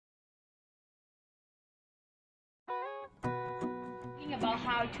about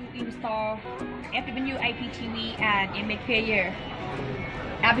how to install FWIPTV and image player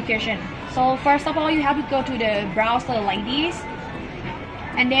application. So first of all, you have to go to the browser like this,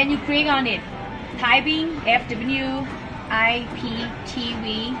 and then you click on it, typing FWIPTV.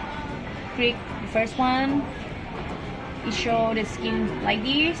 Click the first one. It shows the skin like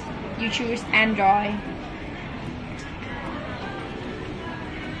this. You choose Android,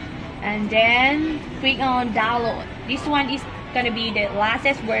 and then click on download. This one is gonna be the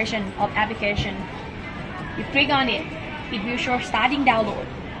latest version of application. You click on it, it will show starting download.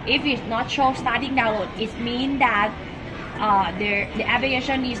 If it's not show starting download, it means that the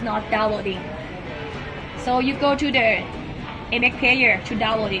application is not downloading. So you go to the image player to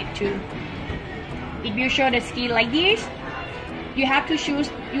download it too. It will show the skin like this. You have to choose.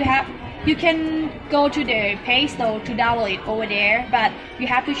 You can go to the Play Store to download it over there, but you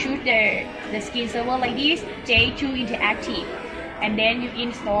have to choose the skin server like this, J2 Interactive, and then you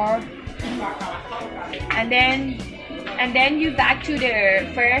install, and then you back to the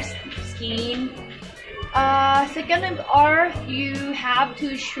first skin. Second of all, you have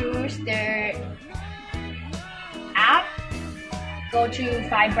to choose the app. Go to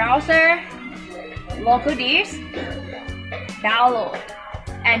File Browser, local disk, download.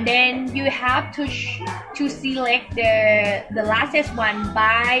 And then you have to select the latest one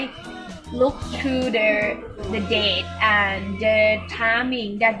by look to the date and the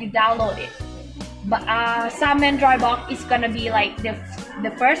timing that you downloaded. But some Android box is gonna be like the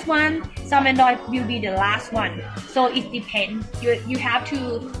first one. Some Android will be the last one. So it depends. You have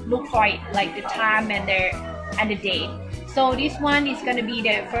to look for it, like the time and the date. So this one is gonna be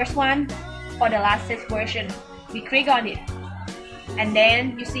the first one for the latest version. We click on it. And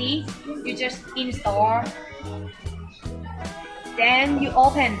then you see, you just install, then you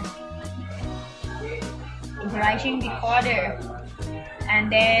open interaction recorder, and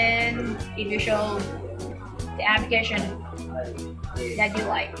then it will show the application that you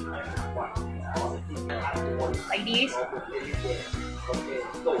like this.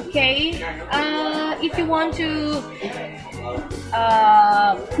 Okay, if you want to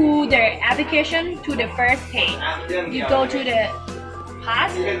pull the application to the first page, you go to the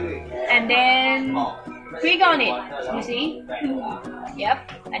path and then click on it. You see?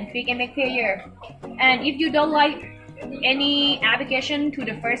 Yep, and click image player. And if you don't like any application to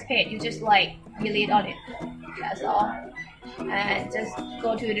the first page, you just like delete on it. That's all. And just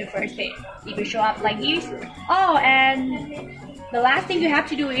go to the first page. It will show up like this. Oh, and the last thing you have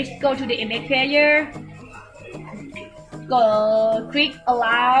to do is go to the image player. Go click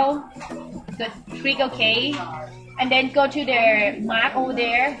allow. Click OK. And then go to the mark over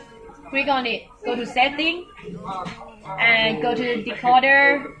there, click on it, go to setting, and go to the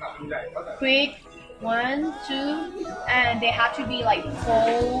decoder, click 1, 2, and they have to be like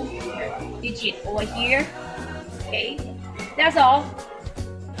 4 digits over here. Okay, that's all.